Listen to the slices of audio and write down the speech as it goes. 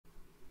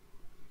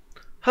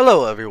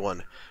Hello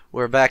everyone,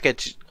 we're back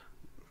at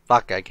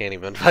fuck, I can't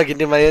even fucking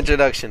do my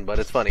introduction, but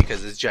it's funny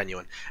because it's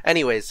genuine.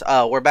 Anyways,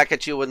 we're back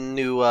at you with a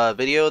new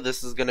video.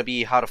 This is gonna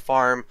be how to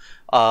farm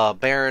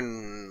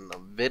Baron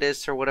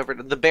Vidus or whatever,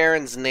 the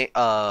Baron's name,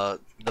 the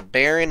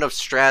Baron of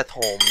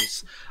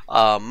Stratholme's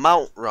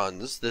mount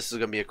runs. This is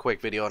gonna be a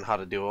quick video on how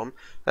to do them.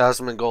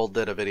 Asman Gold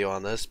did a video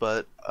on this,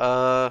 but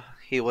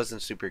he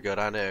wasn't super good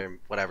on it or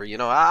whatever. You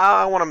know,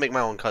 I want to make my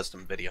own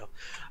custom video.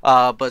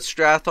 But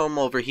Stratholme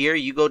over here,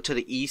 you go to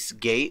the east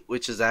gate,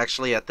 which is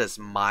actually at this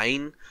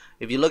mine.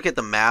 If you look at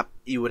the map,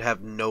 you would have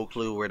no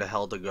clue where the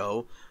hell to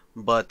go.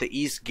 But the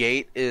east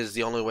gate is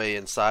the only way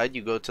inside.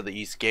 You go to the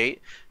east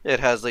gate. It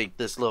has like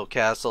this little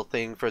castle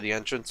thing for the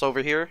entrance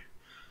over here.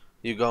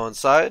 You go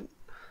inside.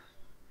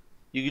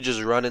 You can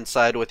just run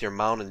inside with your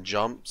mount and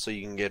jump so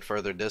you can get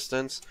further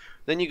distance.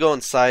 Then you go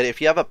inside. If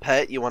you have a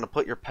pet, you want to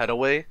put your pet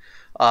away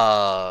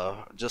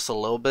just a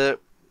little bit.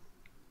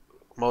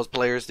 Most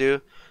players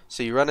do.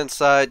 So you run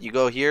inside, you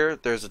go here.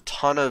 There's a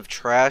ton of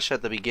trash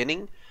at the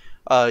beginning.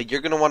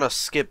 You're going to want to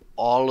skip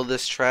all of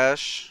this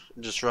trash.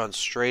 Just run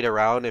straight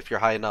around if you're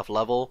high enough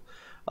level.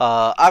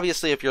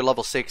 Obviously, if you're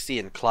level 60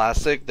 in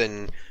Classic,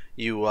 then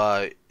you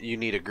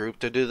need a group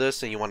to do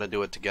this and you want to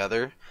do it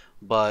together.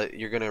 But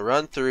you're going to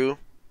run through,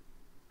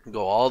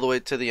 go all the way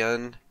to the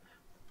end,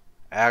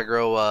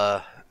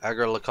 aggro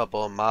a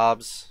couple of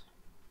mobs.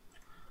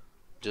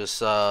 Just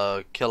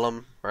kill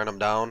them, burn them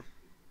down,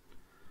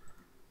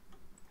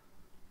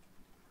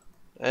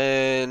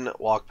 and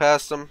walk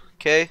past them.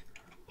 Okay,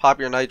 pop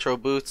your nitro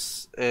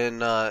boots in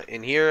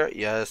here.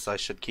 Yes, I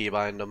should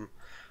keybind them.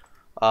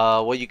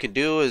 What you can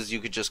do is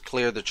you could just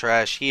clear the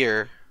trash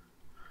here.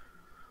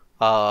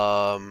 You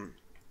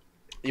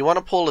want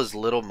to pull as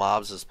little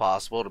mobs as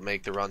possible to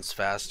make the runs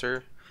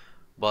faster,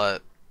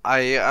 but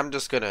I'm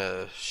just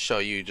gonna show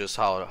you just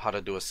how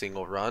to do a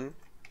single run.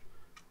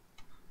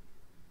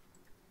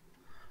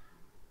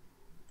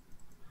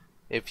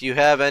 If you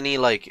have any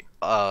like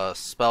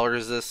spell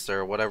resist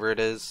or whatever it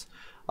is,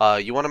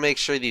 you want to make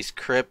sure these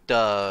crypt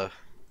what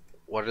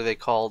are they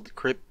called?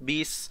 Crypt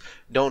beasts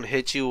don't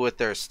hit you with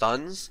their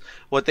stuns.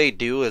 What they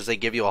do is they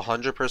give you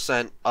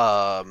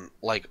 100%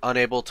 like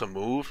unable to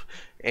move,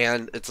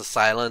 and it's a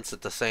silence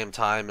at the same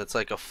time. It's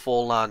like a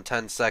full-on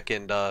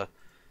 10-second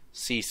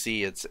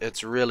CC.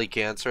 It's really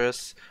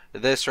cancerous.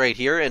 This right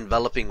here,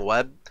 enveloping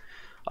web.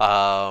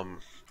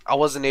 I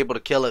wasn't able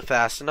to kill it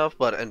fast enough,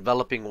 but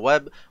enveloping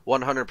web,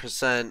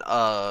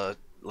 100%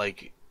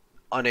 like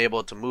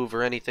unable to move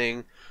or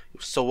anything.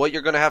 So what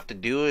you're gonna have to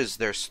do is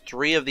there's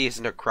 3 of these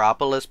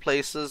necropolis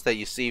places that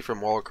you see from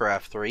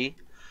Warcraft 3.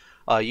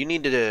 You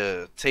need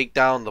to take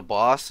down the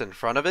boss in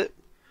front of it.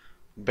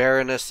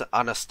 Baroness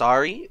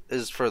Anastari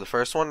is for the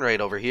first one right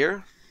over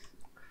here.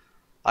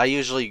 I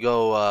usually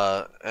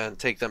go and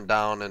take them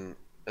down in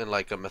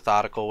like a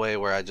methodical way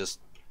where I just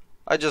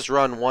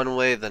run one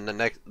way, then the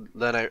next,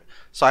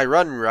 so I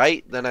run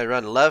right, then I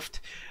run left,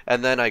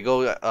 and then I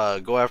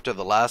go after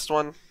the last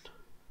one,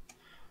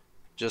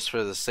 just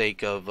for the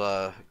sake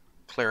of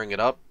clearing it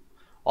up.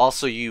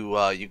 Also,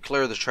 you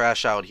clear the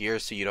trash out here,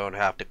 so you don't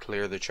have to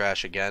clear the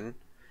trash again.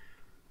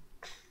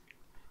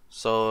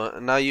 So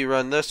now you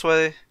run this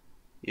way.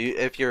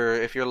 If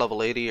you're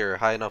level 80 or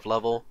high enough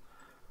level,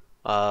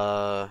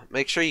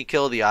 make sure you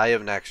kill the Eye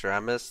of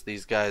Naxxramas.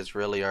 These guys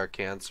really are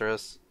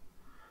cancerous.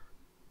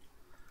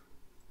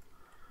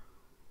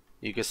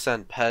 You can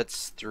send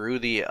pets through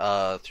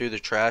the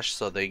trash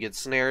so they get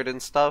snared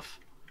and stuff.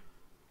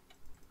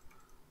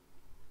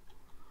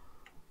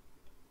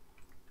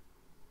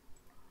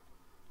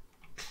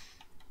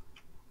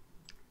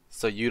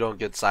 So you don't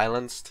get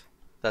silenced.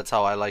 That's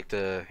how I like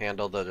to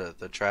handle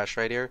the trash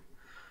right here.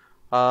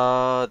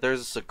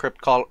 There's a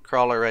crypt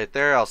crawler right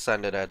there. I'll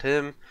send it at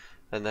him,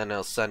 and then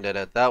I'll send it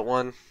at that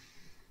one.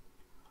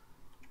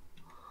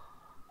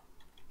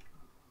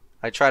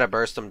 I try to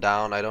burst them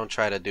down. I don't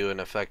try to do an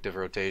effective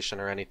rotation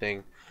or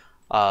anything.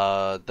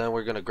 Then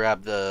we're gonna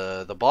grab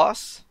the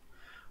boss.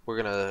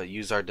 We're gonna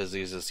use our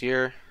diseases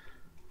here.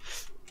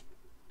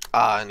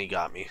 And he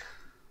got me.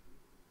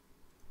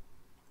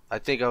 I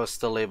think I was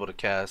still able to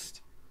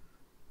cast.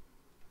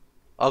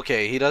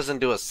 Okay, he doesn't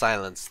do a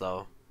silence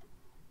though.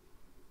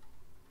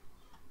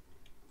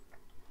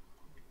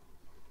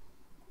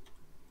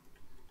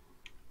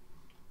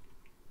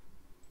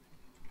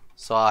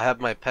 So I'll have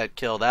my pet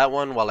kill that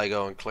one while I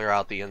go and clear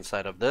out the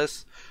inside of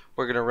this.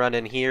 We're going to run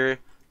in here,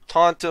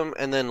 taunt them,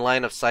 and then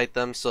line of sight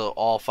them so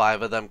all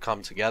 5 of them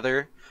come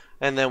together.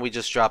 And then we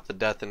just drop the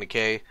death and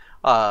decay.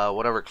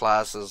 Whatever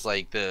class is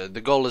like,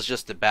 the goal is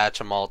just to batch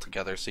them all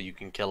together so you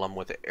can kill them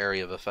with the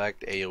area of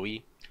effect,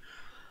 AoE.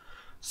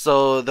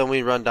 So then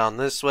we run down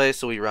this way,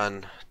 so we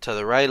run to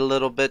the right a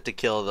little bit to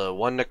kill the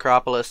one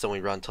necropolis, then we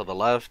run to the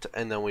left,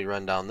 and then we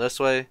run down this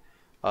way.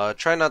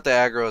 Try not to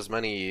aggro as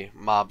many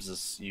mobs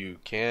as you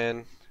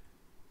can,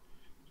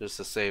 just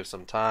to save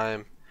some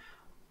time.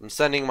 I'm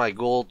sending my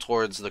gold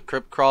towards the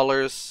crypt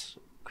crawlers,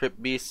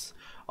 crypt beasts.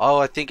 Oh,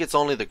 I think it's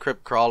only the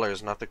crypt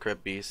crawlers, not the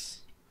crypt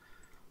beasts.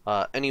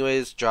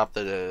 Anyways, drop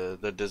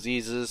the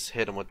diseases,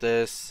 hit them with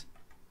this.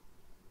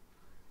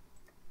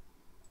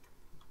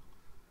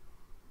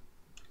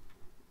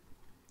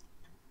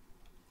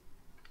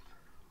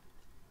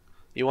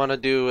 You want to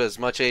do as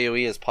much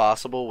AoE as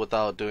possible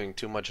without doing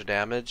too much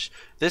damage.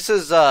 This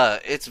is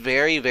it's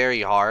very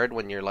very hard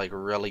when you're like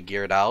really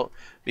geared out,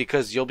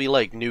 because you'll be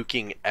like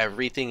nuking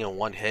everything in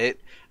one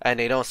hit, and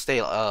they don't stay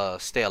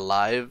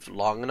alive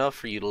long enough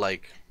for you to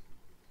like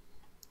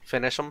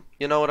finish them.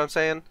 You know what I'm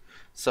saying?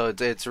 So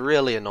it's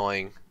really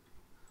annoying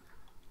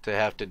to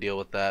have to deal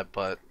with that,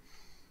 but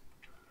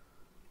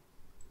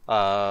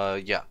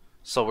yeah.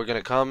 So we're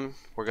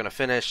gonna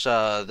finish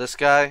this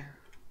guy,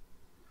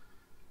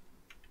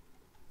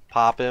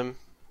 pop him.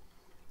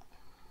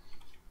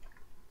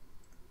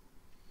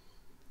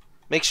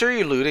 Make sure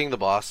you're looting the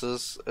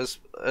bosses,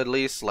 at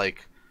least.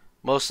 Like,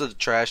 most of the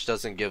trash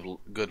doesn't give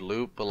good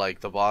loot, but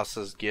like the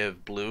bosses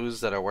give blues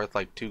that are worth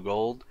like 2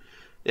 gold.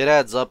 It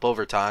adds up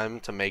over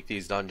time to make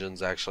these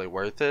dungeons actually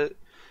worth it,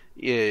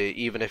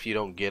 even if you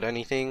don't get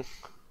anything.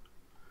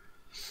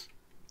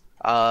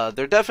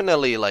 They're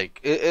definitely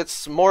like,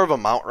 it's more of a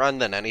mount run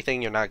than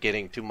anything. You're not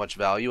getting too much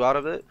value out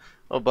of it,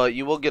 but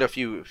you will get a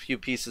few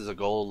pieces of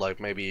gold. Like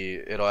maybe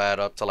it'll add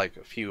up to like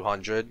a few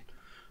hundred,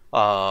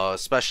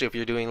 especially if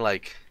you're doing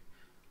like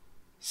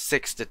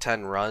 6 to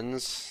 10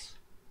 runs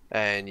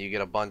and you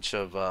get a bunch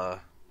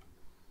of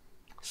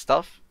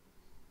stuff.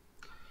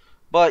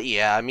 But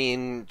yeah, I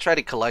mean, try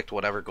to collect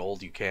whatever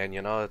gold you can.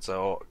 You know, it's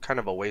a kind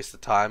of a waste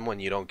of time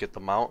when you don't get the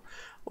mount.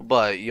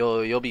 But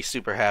you'll be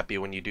super happy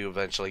when you do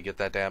eventually get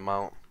that damn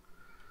mount.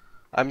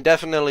 I'm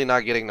definitely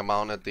not getting the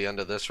mount at the end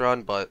of this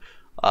run, but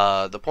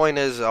the point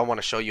is I want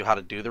to show you how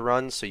to do the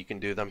runs so you can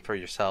do them for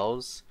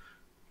yourselves.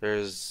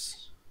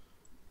 There's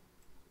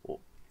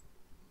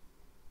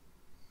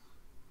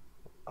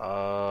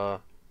I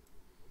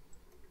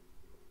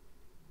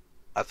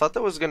thought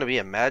there was gonna be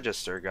a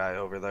Magister guy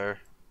over there.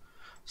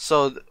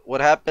 So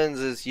what happens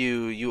is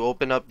you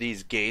open up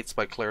these gates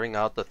by clearing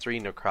out the 3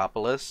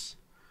 necropolis.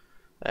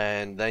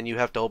 And then you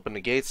have to open the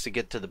gates to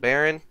get to the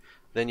Baron.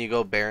 Then you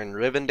go Baron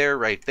Rivendare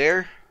right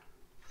there.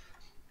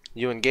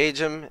 You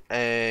engage him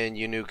and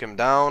you nuke him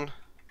down.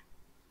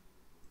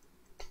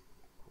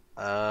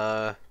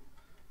 Yeah,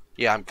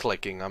 I'm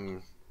clicking.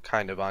 I'm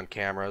kind of on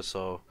camera,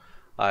 so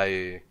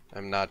I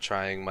am not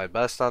trying my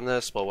best on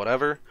this, but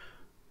whatever.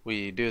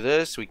 We do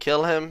this, we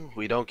kill him.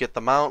 We don't get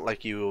the mount,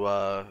 like you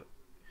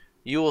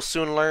will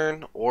soon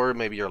learn, or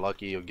maybe you're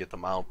lucky you'll get the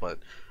mount, but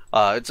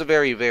it's a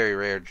very very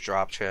rare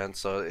drop chance,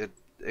 so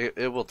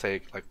it will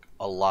take like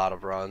a lot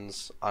of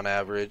runs on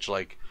average.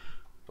 Like,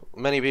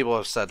 many people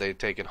have said they've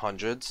taken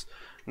hundreds.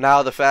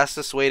 Now the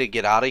fastest way to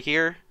get out of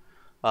here,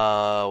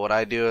 what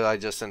I do is I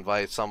just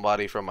invite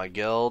somebody from my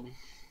guild,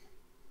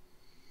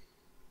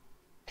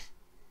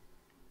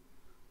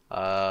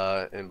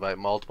 invite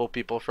multiple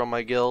people from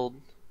my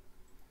guild.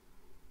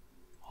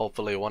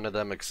 Hopefully one of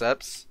them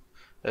accepts.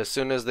 As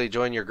soon as they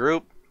join your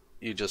group,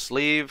 you just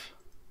leave.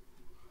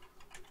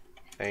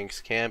 Thanks,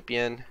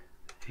 Campion.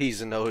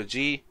 He's an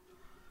OG.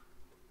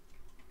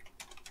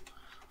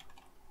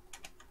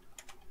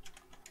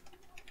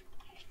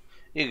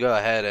 You go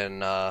ahead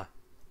and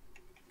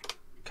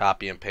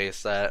copy and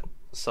paste that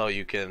so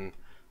you can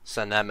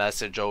send that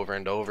message over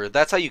and over.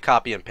 That's how you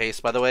copy and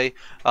paste, by the way.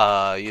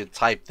 You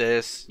type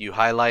this, you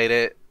highlight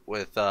it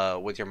with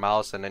your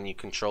mouse, and then you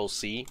Control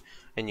C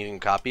and you can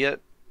copy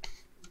it.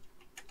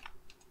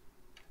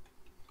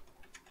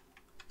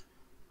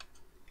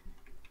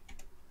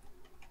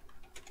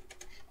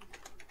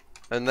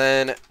 And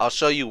then I'll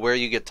show you where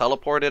you get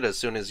teleported as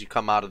soon as you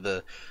come out of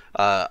the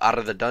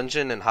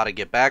dungeon, and how to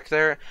get back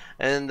there.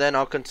 And then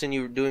I'll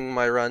continue doing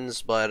my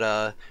runs,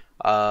 but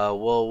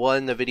we'll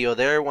end the video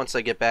there once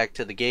I get back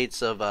to the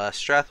gates of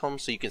Stratholme,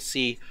 so you can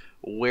see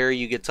where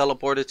you get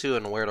teleported to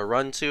and where to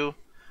run to.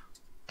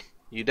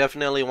 You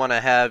definitely want to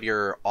have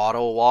your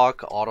auto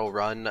walk, auto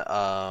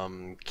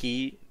run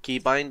key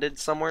binded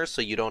somewhere,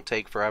 so you don't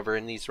take forever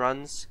in these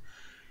runs.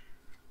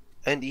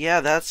 And yeah,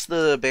 that's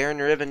the Baron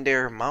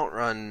Rivendare mount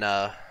run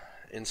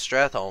in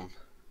Stratholme.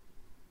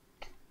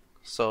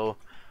 So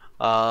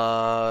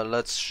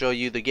let's show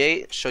you the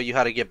gate, show you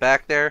how to get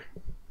back there.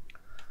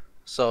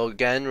 So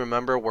again,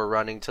 remember, we're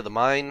running to the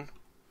mine,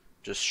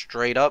 just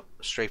straight up,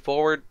 straight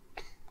forward.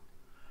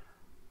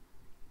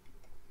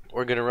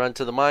 We're gonna run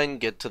to the mine,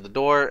 get to the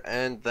door,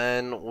 and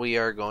then we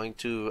are going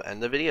to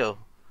end the video.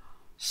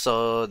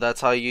 So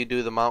that's how you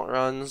do the mount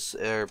runs.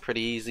 They're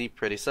pretty easy,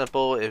 pretty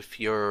simple.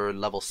 If you're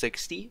level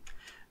 60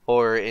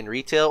 or in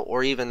retail,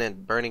 or even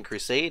in Burning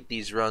Crusade,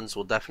 these runs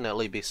will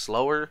definitely be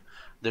slower.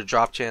 The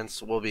drop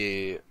chance will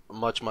be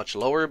much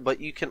lower, but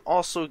you can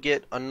also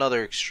get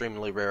another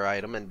extremely rare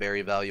item and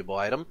very valuable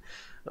item,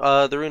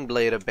 the Rune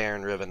Blade of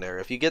Baron Rivendare.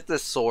 If you get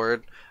this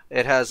sword,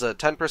 it has a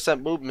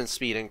 10% movement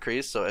speed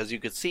increase, so as you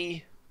can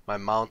see, my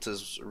mount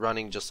is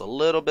running just a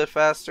little bit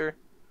faster.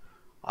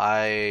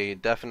 I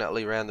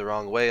definitely ran the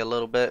wrong way a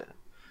little bit,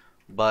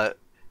 but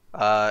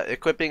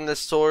equipping this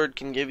sword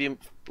can give you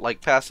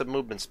like passive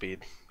movement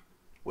speed,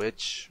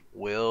 which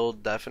will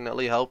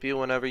definitely help you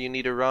whenever you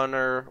need to run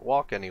or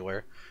walk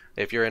anywhere.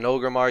 If you're in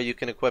Ogrimmar, you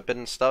can equip it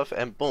and stuff,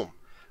 and boom,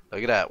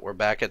 look at that, we're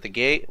back at the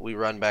gate. We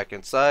run back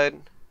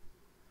inside.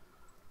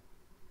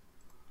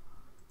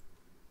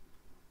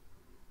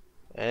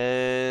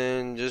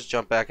 and just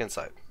jump back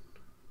inside.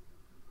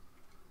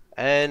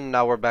 And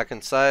now we're back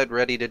inside,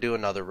 ready to do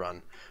another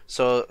run.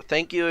 So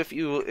thank you. If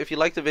you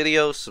like the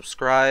video,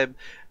 subscribe.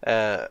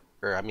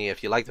 Or I mean,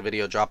 if you like the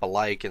video, drop a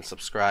like and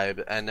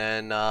subscribe. And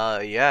then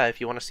yeah,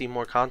 if you want to see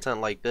more content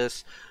like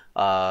this,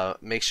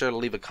 make sure to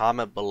leave a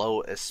comment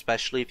below,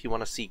 especially if you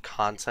want to see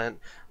content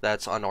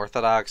that's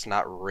unorthodox,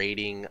 not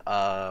raiding,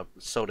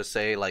 so to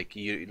say, like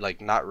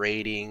not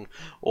raiding,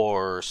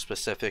 or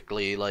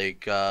specifically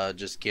like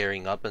just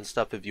gearing up and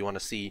stuff. If you want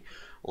to see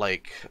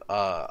like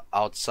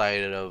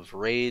outside of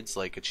raids,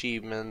 like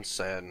achievements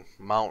and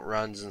mount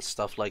runs and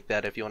stuff like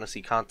that, if you want to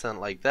see content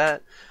like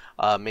that,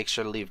 make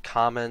sure to leave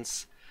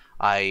comments.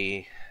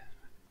 I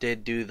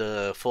did do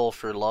the Full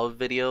for Love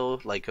video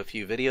like a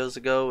few videos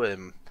ago,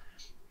 and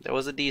there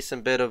was a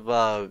decent bit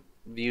of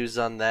views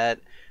on that.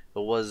 It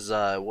was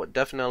what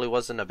definitely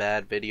wasn't a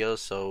bad video.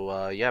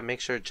 So yeah,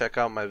 make sure to check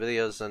out my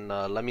videos and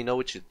let me know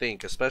what you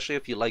think, especially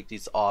if you like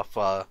these off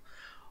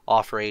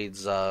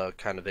raids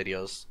kind of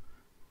videos.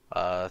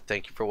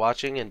 Thank you for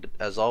watching, and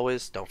as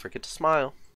always, don't forget to smile.